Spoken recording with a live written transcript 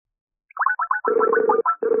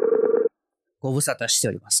ご無沙汰して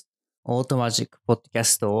おります。オートマジックポッドキャ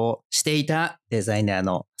ストをしていたデザイナー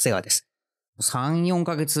の長谷川です。3、4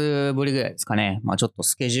ヶ月ぶりぐらいですかね。ちょっと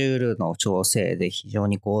スケジュールの調整で非常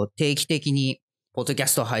に定期的にポッドキャ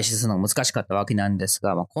ストを配信するのが難しかったわけなんです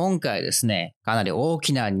が、今回ですね、かなり大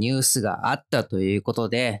きなニュースがあったということ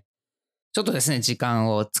で、ちょっとですね、時間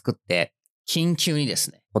を作って緊急にで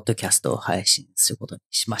すね、ポッドキャストを配信することに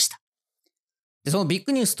しました。で、そのビッ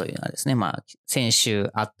グニュースというのはですね、先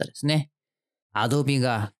週あったですね、Adobe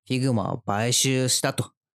が Figma を買収した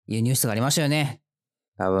というニュースがありましたよね。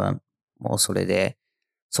多分、もうそれで、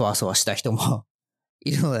そわそわした人も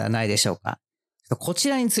いるのではないでしょうか。こち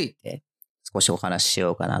らについて少しお話しし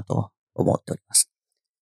ようかなと思っております。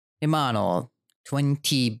で、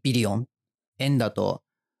20ビリオン円だと、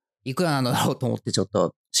いくらなんだろうと思ってちょっ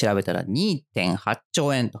と調べたら 2.8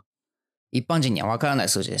 兆円と。一般人にはわからない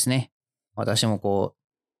数字ですね。私も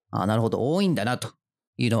なるほど、多いんだなと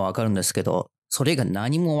いうのはわかるんですけど、それが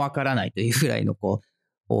何もわからないというぐらいの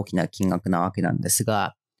大きな金額なわけなんです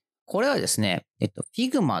が、これはですね、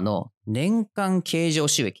Figma の年間経常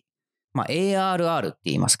収益、ARR って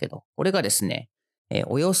言いますけど、これがですね、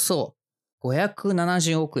およそ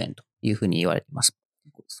570億円というふうに言われています。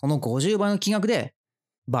その50倍の金額で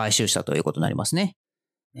買収したということになりますね。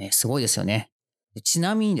すごいですよね。ち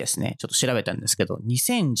なみにですね、ちょっと調べたんですけど、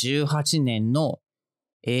2018年の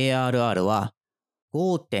ARR は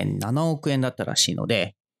 5.7 億円だったらしいの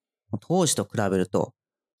で、当時と比べると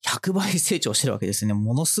100倍成長してるわけですね。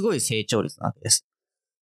ものすごい成長率なわけです。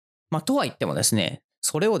とは言ってもですね、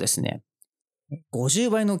それをですね、50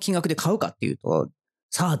倍の金額で買うかっていうと、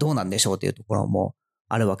さあどうなんでしょうというところも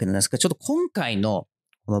あるわけなんですが、ちょっと今回の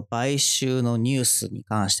この買収のニュースに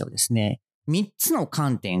関してはですね、3つの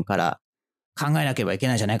観点から考えなければいけ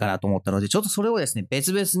ないんじゃないかなと思ったので、ちょっとそれをですね、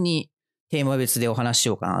別々にテーマ別でお話しし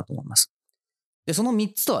ようかなと思います。で、その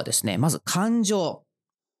3つとはですね、まず感情。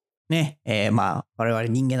ね、我々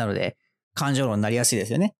人間なので感情論になりやすいで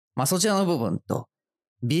すよね。そちらの部分と、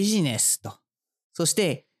ビジネスと、そし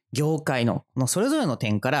て業界のこのそれぞれの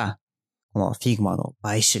点から、この Figma の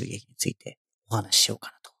買収劇についてお話ししようか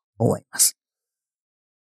なと思います。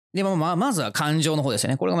で、まずは感情の方ですよ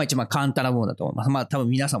ね。これが一番簡単な部分だと思います。多分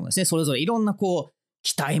皆さんもですね、それぞれいろんな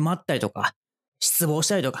期待もあったりとか、失望し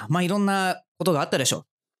たりとか、いろんなことがあったでしょう。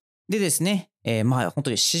でですね、本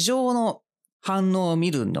当に市場の反応を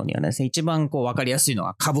見るのにはですね、一番分かりやすいの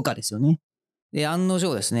は株価ですよね。で、案の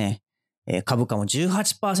定ですね、株価も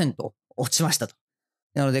 18% 落ちましたと。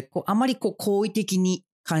なので、あまり好意的に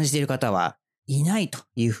感じている方はいないと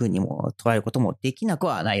いうふうにも捉えることもできなく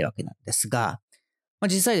はないわけなんですが、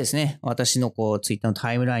実際ですね、私のツイッターの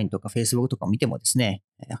タイムラインとかフェイスブックとかを見てもですね、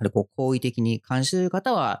やはり好意的に感じている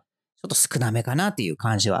方はちょっと少なめかなっていう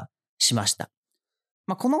感じはしました。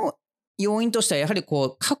この要因としてはやはり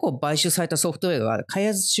過去買収されたソフトウェアが開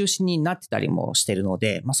発中止になってたりもしているの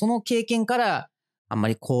で、その経験からあんま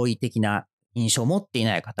り好意的な印象を持ってい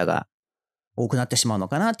ない方が多くなってしまうの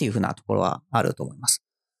かなっていうふうなところはあると思います。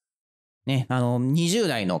ね、20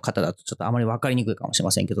代の方だとちょっとあまり分かりにくいかもしれ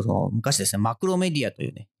ませんけど、昔ですね、マクロメディアとい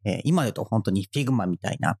うね、今でと本当に Figma み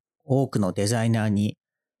たいな多くのデザイナーに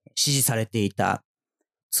支持されていた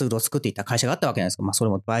ツールを作っていた会社があったわけなんですけど、それ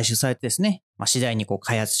も買収されてですね、次第に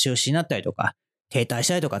開発中止になったりとか、停滞し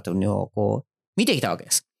たりとかっていうのを見てきたわけ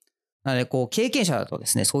です。なので、経験者だとで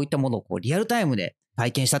すね、そういったものをリアルタイムで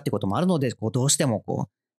体験したってこともあるので、どうしても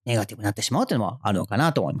ネガティブになってしまうというのもあるのか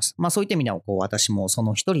なと思います。そういった意味では、私もそ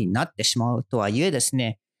の一人になってしまうとはいえです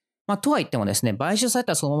ね、とは言ってもですね、買収され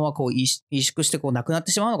たらそのまま萎縮してなくなっ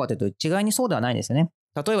てしまうのかというと、一概にそうではないんですよね。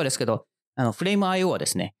例えばですけど、フレーム IO はで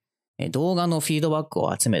すね、動画のフィードバック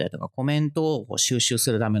を集めたりとか、コメントを収集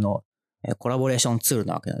するためのコラボレーションツール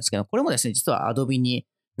なわけなんですけど、これもですね、実は Adobe に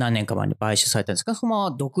何年か前に買収されたんですが、そのま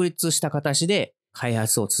ま独立した形で開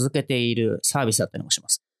発を続けているサービスだったりもしま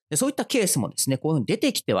す。で、そういったケースもですね、こういうふうに出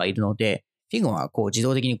てきてはいるので、Figma は自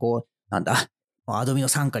動的にAdobe の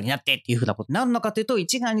傘下になってっていうふうなことになるのかというと、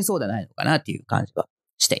一概にそうではないのかなっていう感じは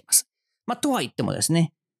しています。とは言ってもです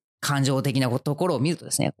ね、感情的なところを見るとで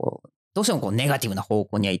すね、どうしてもネガティブな方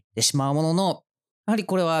向には行ってしまうものの、やはり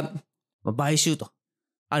これは買収と、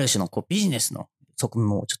ある種のビジネスの側面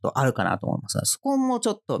もちょっとあるかなと思いますが、そこもち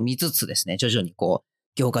ょっと見つつですね、徐々に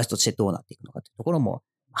業界としてどうなっていくのかというところも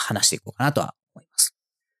話していこうかなとは思います。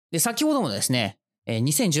で、先ほどもですね、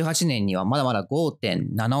2018年にはまだまだ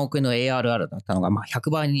 5.7 億円の ARR だったのが、100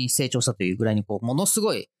倍に成長したというぐらいに、ものす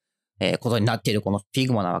ごいことになっているこの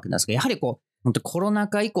Figma なわけなんですが、やはり本当にコロナ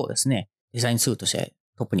禍以降ですね、デザインツールとして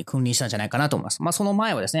トップに君臨したんじゃないかなと思います。その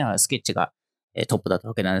前はですね、スケッチがトップだった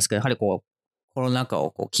わけなんですけど、やはりコロナ禍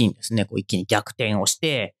を機にですね、一気に逆転をし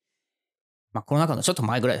て、コロナ禍のちょっと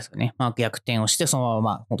前ぐらいですよね。逆転をして、そのま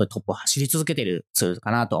ま本当にトップを走り続けているツール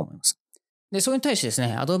かなとは思います。で、それに対してです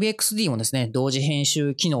ね、Adobe XD もですね、同時編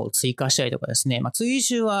集機能を追加したりとかですね、追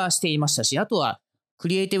従はしていましたし、あとは、ク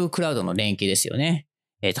リエイティブクラウドの連携ですよね。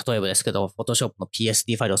例えばですけど、Photoshop の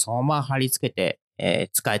PSD ファイルをそのまま貼り付けて、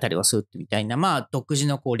使えたりはするみたいな、独自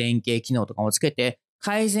の連携機能とかもつけて、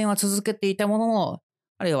改善は続けていたものの、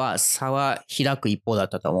あるいは差は開く一方だっ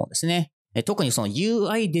たと思うんですね。特にその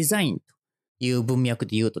UI デザインという文脈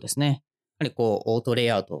で言うとですね、やはりオートレ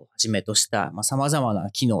イアウトをはじめとした、様々な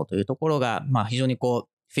機能というところが、非常に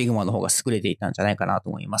Figma の方が優れていたんじゃないかなと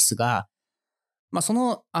思いますが、そ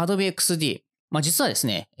の Adobe XD、実はです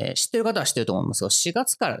ね、知ってる方は知ってると思いますが、4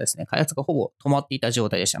月からですね、開発がほぼ止まっていた状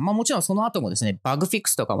態でした。もちろんその後もですね、バグフィック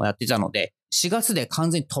スとかもやっていたので、4月で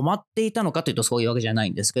完全に止まっていたのかというとそういうわけじゃな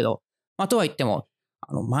いんですけど、とは言っても、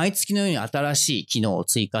毎月のように新しい機能を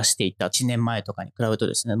追加していった1年前とかに比べると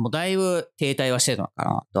ですね、もうだいぶ停滞はしてるのか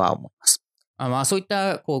なとは思います。そういっ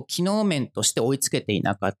た機能面として追いつけてい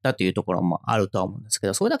なかったというところもあるとは思うんですけ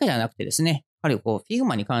ど、それだけじゃなくてですね、やはり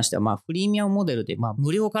Figma に関してはフリーミアムモデルで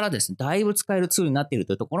無料からですね、だいぶ使えるツールになっている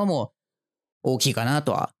というところも大きいかな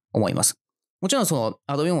とは思います。もちろんその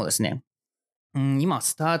Adobe もですね、今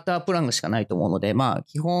スタータープランしかないと思うので、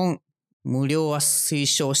基本無料は推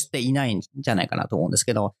奨していないんじゃないかなと思うんです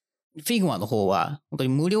けど、Figma の方は本当に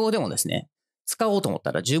無料でもですね、使おうと思っ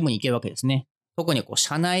たら十分にいけるわけですね。特に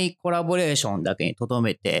社内コラボレーションだけに留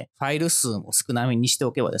めて、ファイル数も少なめにして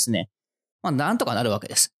おけばですね、なんとかなるわけ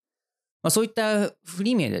です。そういったフ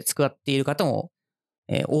リー面で使っている方も、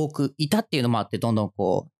多くいたっていうのもあって、どんどん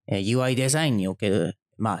UI デザインにおける、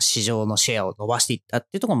市場のシェアを伸ばしていったっ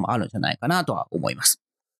ていうところもあるんじゃないかなとは思います。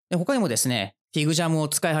で他にもですね、FigJam を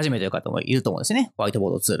使い始めている方もいると思うんですね。ホワイトボ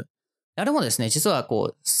ードツール。あれもですね、実は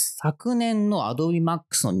昨年の Adobe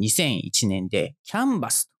Max の2001年で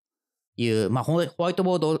Canvas という、ホワイト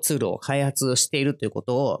ボードツールを開発しているというこ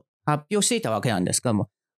とを発表していたわけなんですけども、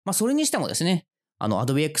それにしてもですね、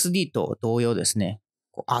Adobe XD と同様ですね、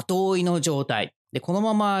後追いの状態で、この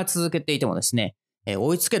まま続けていてもですね、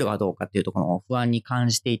追いつけるかどうかっていうところを不安に感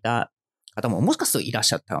じていた方ももしかするといらっ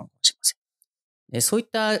しゃったかもしれません。でそういっ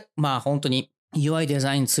た、本当に UI デ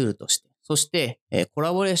ザインツールとして、そして、コ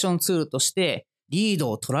ラボレーションツールとしてリー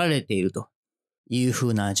ドを取られているという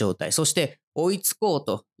風な状態。そして追いつこう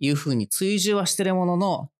という風に追従はしているもの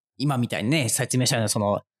の、今みたいにね、説明したよう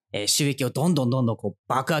な収益をどんどん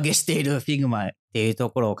爆上げしている Figma っていうと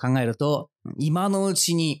ころを考えると、今のう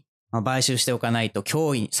ちに買収しておかないと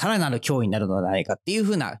さらなる脅威になるのではないかっていう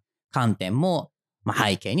風な観点も、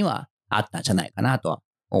背景にはあったんじゃないかなとは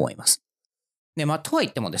思います。で、とは言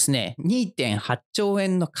ってもですね、2.8 兆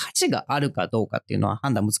円の価値があるかどうかっていうのは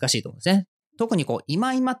判断難しいと思うんですね。特に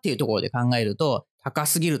今っていうところで考えると高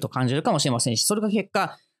すぎると感じるかもしれませんし、それが結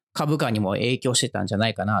果株価にも影響してたんじゃな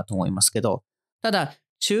いかなと思いますけど、ただ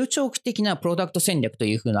中長期的なプロダクト戦略と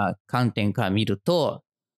いうふうな観点から見ると、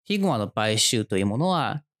Figma の買収というもの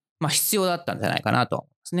は、必要だったんじゃないかなと思い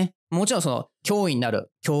ますね。もちろん脅威にな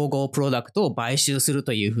る競合プロダクトを買収する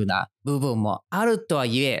というふうな部分もあるとは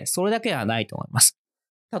いえ、それだけではないと思います。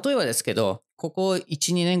例えばですけど、ここ1、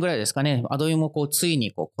2年ぐらいですかね、Adobe もつい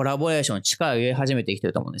にコラボレーションに力を入れ始めてきて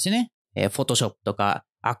ると思うんですよね。Photoshop とか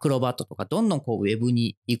Acrobat とかどんどんウェブ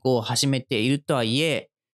に移行を始めているとはい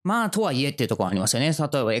え、とはいえっていうところありますよね。例えば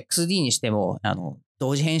XD にしても、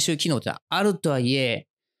同時編集機能ってあるとはいえ、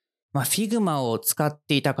Figma を使っ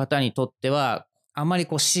ていた方にとっては、あまり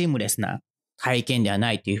シームレスな体験では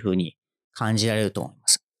ないというふうに感じられると思いま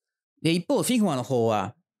す。で、一方 Figma の方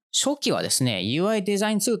は、初期はですね、UI デザ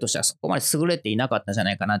インツールとしてはそこまで優れていなかったんじゃ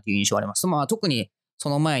ないかなという印象があります。特にそ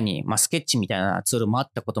の前に、スケッチみたいなツールもあっ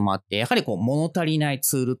たこともあって、やはり物足りない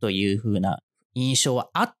ツールというふうな印象は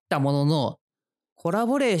あったものの、コラ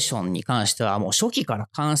ボレーションに関してはもう初期から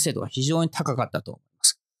完成度が非常に高かったと思いま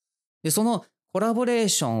す。で、そのコラボレー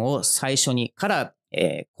ションを最初にから、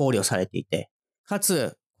考慮されていて、か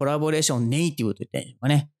つコラボレーションネイティブといったか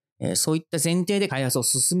ね、そういった前提で開発を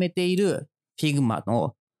進めている Figma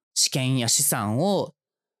の知見や資産を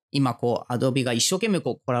今Adobe が一生懸命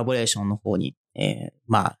コラボレーションの方に、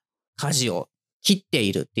舵を切って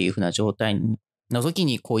いるっていう風な状態の時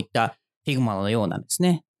にこういった Figma のようなです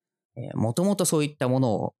ね、もともとそういったも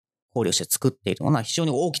のを考慮して作っているものは非常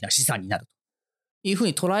に大きな資産になるというふう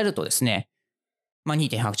に捉えるとですね、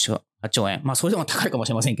2.8 兆円。それでも高いかもし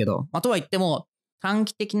れませんけど、とは言っても短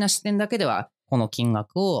期的な視点だけではこの金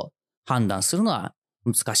額を判断するのは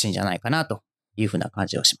難しいんじゃないかなというふうな感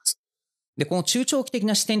じをします。で、この中長期的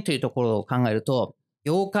な視点というところを考えると、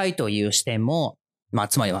業界という視点も、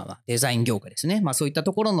つまりはデザイン業界ですね。そういった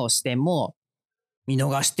ところの視点も見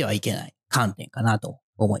逃してはいけない観点かなと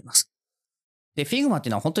思います。で、Figma ってい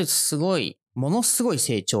うのは本当にすごい、ものすごい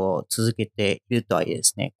成長を続けているとはいえで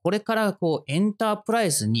すね、これからエンタープラ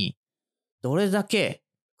イズにどれだけ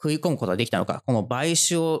食い込むことができたのか、この買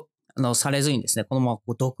収をされずにですね、このま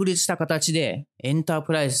ま独立した形でエンター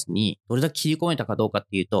プライズにどれだけ切り込めたかどうかっ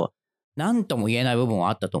ていうと、何とも言えない部分は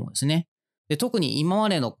あったと思うんですね。で、特に今ま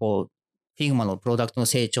でのFigma のプロダクトの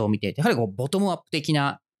成長を見ていて、やはりボトムアップ的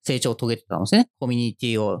な成長を遂げてたんですね。コミュニテ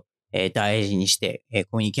ィを大事にして、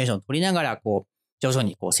コミュニケーションを取りながら、徐々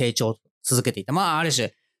に成長を続けていた。まあ、ある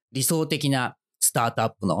種、理想的なスタートア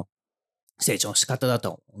ップの成長の仕方だ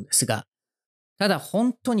と思うんですが、ただ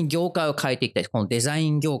本当に業界を変えていきたい。このデザイ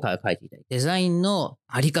ン業界を変えていきたい。デザインの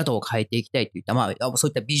あり方を変えていきたいといった、まあ、そう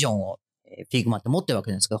いったビジョンをFigma って持ってるわ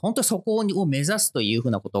けですけど、本当にそこを目指すというふ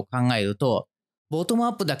うなことを考えると、ボトムア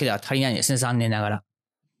ップだけでは足りないんですね、残念ながら。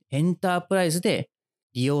エンタープライズで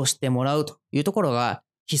利用してもらうというところが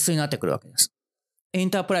必須になってくるわけです。エン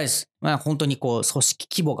タープライズ、まあ本当に組織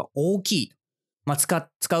規模が大きい。まあ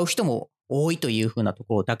使う人も多いというふうなと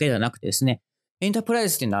ころだけではなくてですね、エンタープライ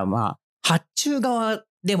ズっていうのはまあ、発注側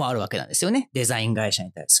でもあるわけなんですよね。デザイン会社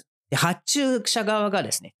に対する。で、発注者側が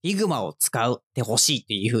ですね、Figma を使ってほしいっ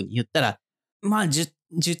ていうふうに言ったら、まあ、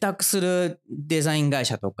受託するデザイン会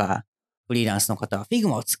社とか、フリーランスの方は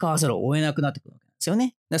Figma を使わざるを得なくなってくるわけなんですよ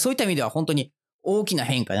ね。そういった意味では本当に大きな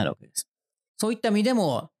変化になるわけです。そういった意味で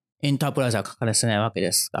もエンタープライズは欠かせないわけで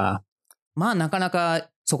すが、まあなかなか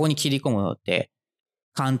そこに切り込むのって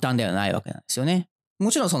簡単ではないわけなんですよね。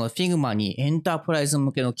もちろんその Figma にエンタープライズ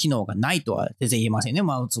向けの機能がないとは全然言えませんね。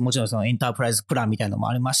まあもちろんそのエンタープライズプランみたいなのも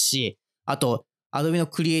ありますし、あと Adobe の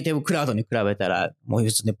クリエイティブクラウドに比べたらもう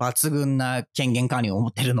一つね抜群な権限管理を持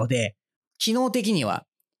っているので、機能的には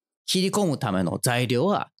切り込むための材料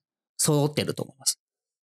は揃っていると思います。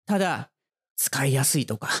ただ、使いやすい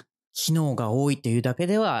とか、機能が多いというだけ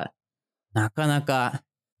では、なかなか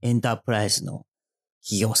エンタープライズの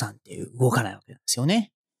企業さんっていう動かないわけなんですよ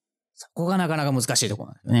ね。そこがなかなか難しいところ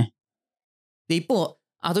なんですよね。で、一方、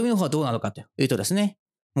Adobe の方はどうなのかというとですね、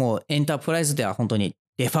もうエンタープライズでは本当に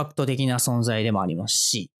デファクト的な存在でもあります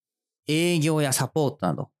し、営業やサポート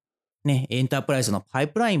など、ね、エンタープライズのパイ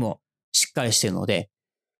プラインもしっかりしているので、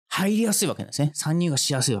入りやすいわけですね。参入が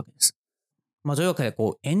しやすいわけです。まあ、というわけで、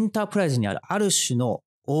エンタープライズにあるある種の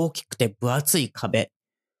大きくて分厚い壁、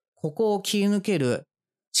ここを切り抜ける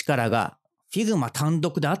力が Figma 単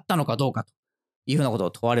独であったのかどうかというふうなこと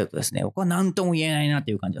を問われるとですね、僕は何とも言えないな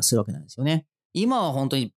という感じがするわけなんですよね。今は本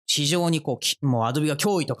当に非常にもう Adobe が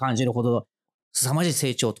脅威と感じるほど凄まじい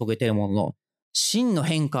成長を遂げているものの、真の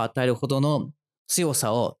変化を与えるほどの強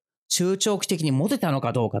さを中長期的に持てたの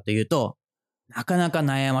かどうかというと、なかなか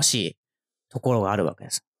悩ましいところがあるわけで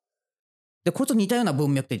す。で、これと似たような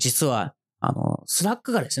文脈って実は、スラッ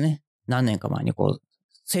クがですね、何年か前に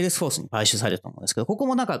セールスフォースに買収されたと思うんですけど、ここ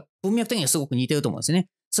もなんか文脈的にはすごく似てると思うんですね。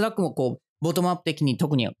スラックもボトムアップ的に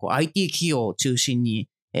特にIT 企業を中心に、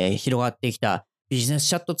広がってきたビジネス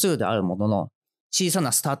チャットツールであるものの、小さ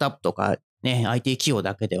なスタートアップとかね、IT 企業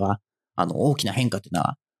だけでは、大きな変化っていうの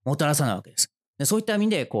はもたらさないわけです。でそういった意味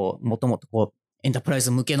で、もともとエンタープライズ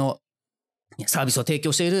向けのサービスを提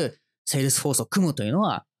供しているセールスフォースを組むというの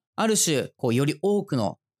は、ある種、より多く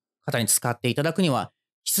の方に使っていただくには、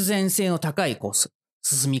必然性の高い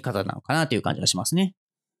進み方なのかなという感じがしますね。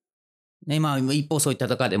ね、まあ、一方そういった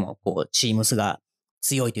中でも、チームスが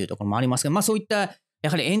強いというところもありますが、まあそういった、や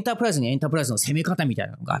はりエンタープライズにエンタープライズの攻め方みたい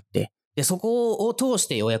なのがあって、で、そこを通し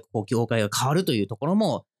てようやく業界が変わるというところ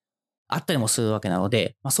もあったりもするわけなの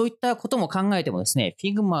で、まあそういったことも考えてもですね、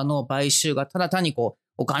Figma の買収がただ単に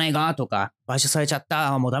お金がとか、買収されちゃっ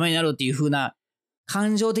た、もうダメになるっていう風な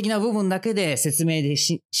感情的な部分だけで説明で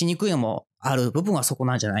しにくいのもある部分はそこ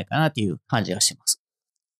なんじゃないかなっていう感じがします。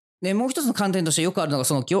で、もう一つの観点としてよくあるの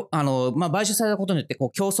が、まあ、買収されたことによって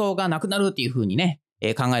競争がなくなるっていう風にね、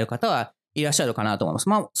考える方はいらっしゃるかなと思います。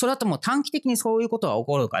まあ、それだともう短期的にそういうことは起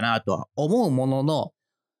こるかなとは思うものの、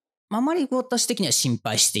あまり私的には心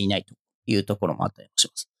配していないというところもあったりもし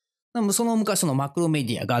ます。でもその昔マクロメ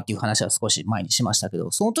ディアがっていう話は少し前にしましたけど、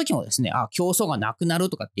その時もですね、競争がなくなる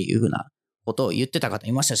とかっていう風なことを言ってた方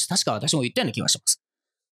いましたし、確か私も言ったような気がします。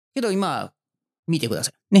けど今、見てくだ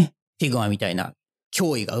さい。ね。Figma みたいな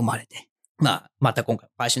脅威が生まれて。まあ、また今回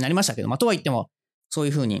買収になりましたけど、まあ、とは言っても、そうい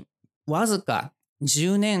う風に、わずか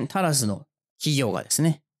10年足らずの企業がです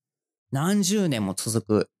ね、何十年も続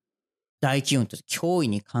く大企業として脅威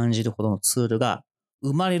に感じるほどのツールが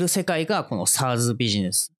生まれる世界がこの SaaS ビジ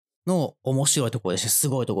ネスの面白いところですし、す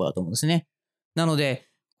ごいところだと思うんですね。なので、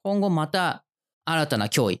今後また新たな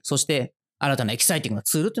脅威、そして新たなエキサイティングな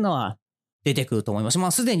ツールっていうのは出てくると思います。ま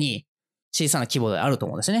あ、すでに小さな規模であると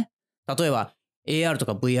思うんですね。例えば、AR と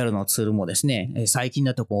か VR のツールもですね、最近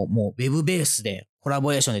だともう Web ベースでコラ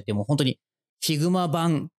ボレーションでってもう本当に Figma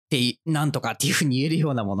版ってなんとかっていうふうに言える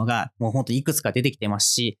ようなものがもう本当にいくつか出てきてま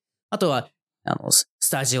すし、あとは、ス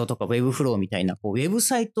タジオとか Webflow みたいな、ウェブ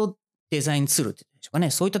サイトデザインツールって言うんでしょうか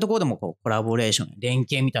ね。そういったところでもコラボレーション、連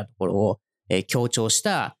携みたいなところを、強調し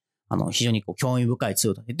た、非常に興味深いツー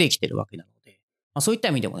ルとしてできてるわけなので、そういった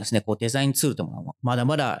意味でもですね、デザインツールというものはまだ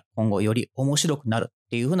まだ今後より面白くなるっ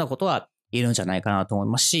ていうふうなことは言えるんじゃないかなと思い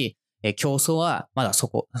ますし、競争はまだそ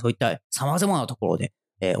ういった様々なところで、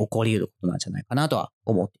起こり得ることなんじゃないかなとは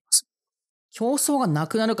思っています。競争がな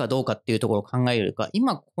くなるかどうかっていうところを考えるか、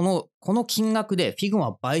今この金額で Figma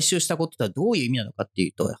を買収したことはどういう意味なのかってい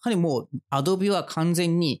うと、やはりもう Adobe は完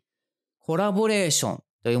全にコラボレーション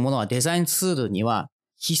というものはデザインツールには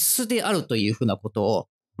必須であるというふうなことを、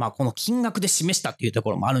この金額で示したっていうと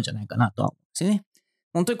ころもあるんじゃないかなとは思うんですよね。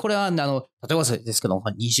本当にこれは、例えばそうですけど、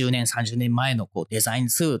20年、30年前のデザイン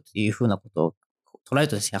ツールっていうふうなことを捉える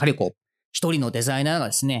とですね、やはり一人のデザイナーが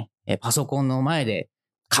ですね、パソコンの前で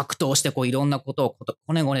格闘していろんなことを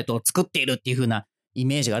こねごねと作っているっていう風なイ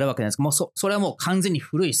メージがあるわけなんですけども、それはもう完全に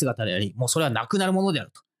古い姿であり、もうそれはなくなるものであ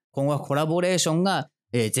ると。今後はコラボレーションが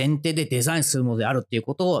前提でデザインするものであるっていう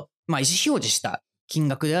ことを、意思表示した金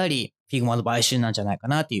額であり、Figma の買収なんじゃないか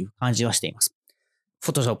なっていう感じはしています。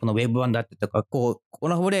Photoshop の Web 版だったりとか、コ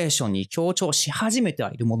ラボレーションに強調し始めて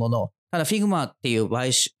はいるものの、ただ Figma っていう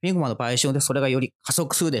Figma の買収でそれがより加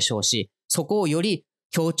速するでしょうし、そこをより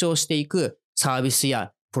強調していくサービス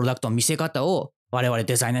やプロダクトの見せ方を我々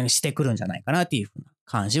デザイナーにしてくるんじゃないかなっていうふうな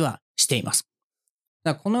感じはしています。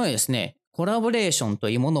だからこのようにですね、コラボレーションと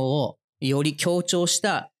いうものをより強調し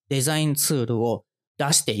たデザインツールを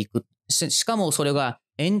出していく。しかもそれが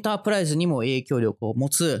エンタープライズにも影響力を持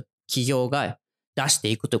つ企業が出して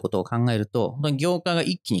いくということを考えると、本当に業界が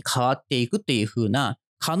一気に変わっていくっていう風な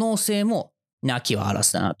可能性もなきはあら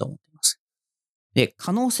ずだなと思っています。で、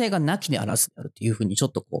可能性がなきにあらずであるっていう風にちょ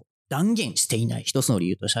っと断言していない一つの理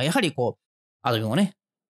由としては、やはりアドビもね、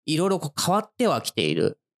いろいろ変わってはきてい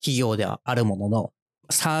る企業ではあるものの、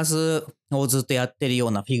SaaS をずっとやってるよ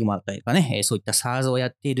うな Figma だったりとかね、そういった SaaS をや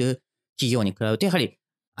っている企業に比べて、やはり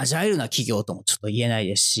アジャイルな企業ともちょっと言えない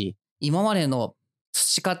ですし、今までの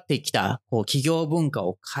培ってきた企業文化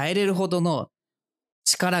を変えれるほどの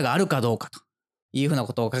力があるかどうかというふうな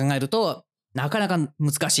ことを考えると、なかなか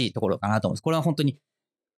難しいところかなと思います。これは本当に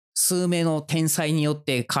数名の天才によっ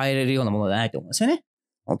て変えれるようなものではないと思うんですよね。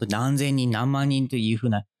本当に何千人何万人というふう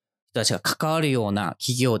な人たちが関わるような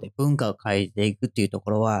企業で文化を変えていくっていうと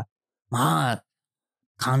ころは、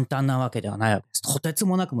簡単なわけではないわけです。とてつ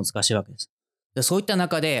もなく難しいわけです。でそういった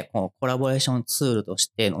中で、コラボレーションツールとし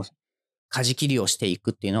ての舵切りをしてい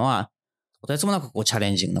くっていうのは、とてつもなくチャレ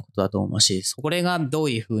ンジングなことだと思うし、それがど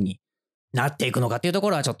ういうふうになっていくのかっていうとこ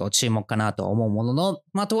ろはちょっと注目かなと思うもの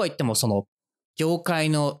の、とは言っても業界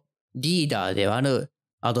のリーダーである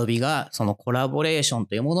アドビがそのコラボレーション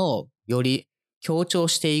というものをより強調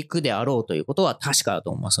していくであろうということは確かだと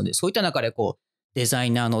思いますので、そういった中でデザ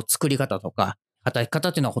イナーの作り方とか働き方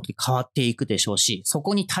っていうのは本当に変わっていくでしょうし、そ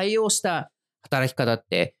こに対応した働き方っ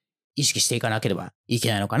て意識していかなければいけ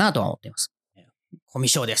ないのかなとは思っています。コミ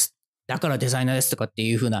ュ障です。だからデザイナーですとかって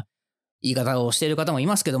いう風な言い方をしている方もい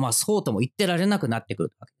ますけど、そうとも言ってられなくなってく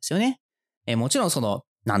るわけですよね。もちろん外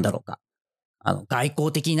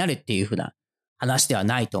交的になれっていう風な話では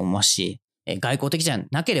ないと思いますし、外交的じゃ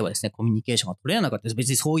なければですね、コミュニケーションが取れなかったら別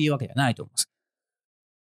にそういうわけではないと思います。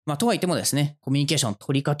とは言ってもですね、コミュニケーションの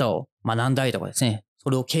取り方を学んだりとかですね、そ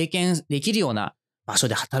れを経験できるような場所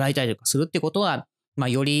で働いたりとかするってことは、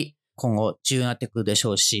より今後重要になってくるでし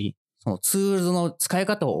ょうし、そのツールの使い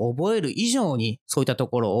方を覚える以上に、そういったと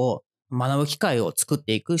ころを学ぶ機会を作っ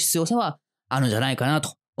ていく必要性はあるんじゃないかな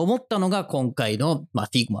と思ったのが今回の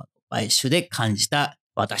Figmaの買収で感じた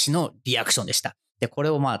私のリアクションでした。で、これ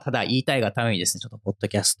をただ言いたいがためにですね、ちょっとポッド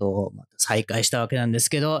キャストを再開したわけなんです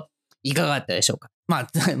けど、いかがだったでしょうか。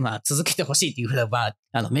続けてほしいというふうな、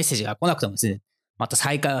メッセージが来なくてもですね、また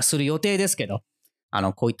再開はする予定ですけど、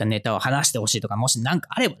こういったネタを話してほしいとか、もし何か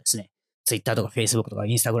あればですね、Twitter とか Facebook とか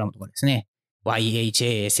Instagram とかですね、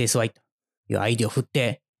YHASSY という ID を振っ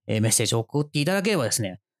て、メッセージを送っていただければです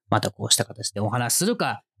ね、またこうした形でお話しする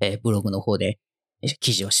か、ブログの方で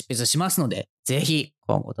記事を執筆しますので、ぜひ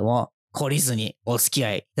今後とも懲りずにお付き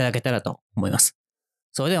合いいただけたらと思います。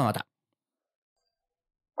それではまた。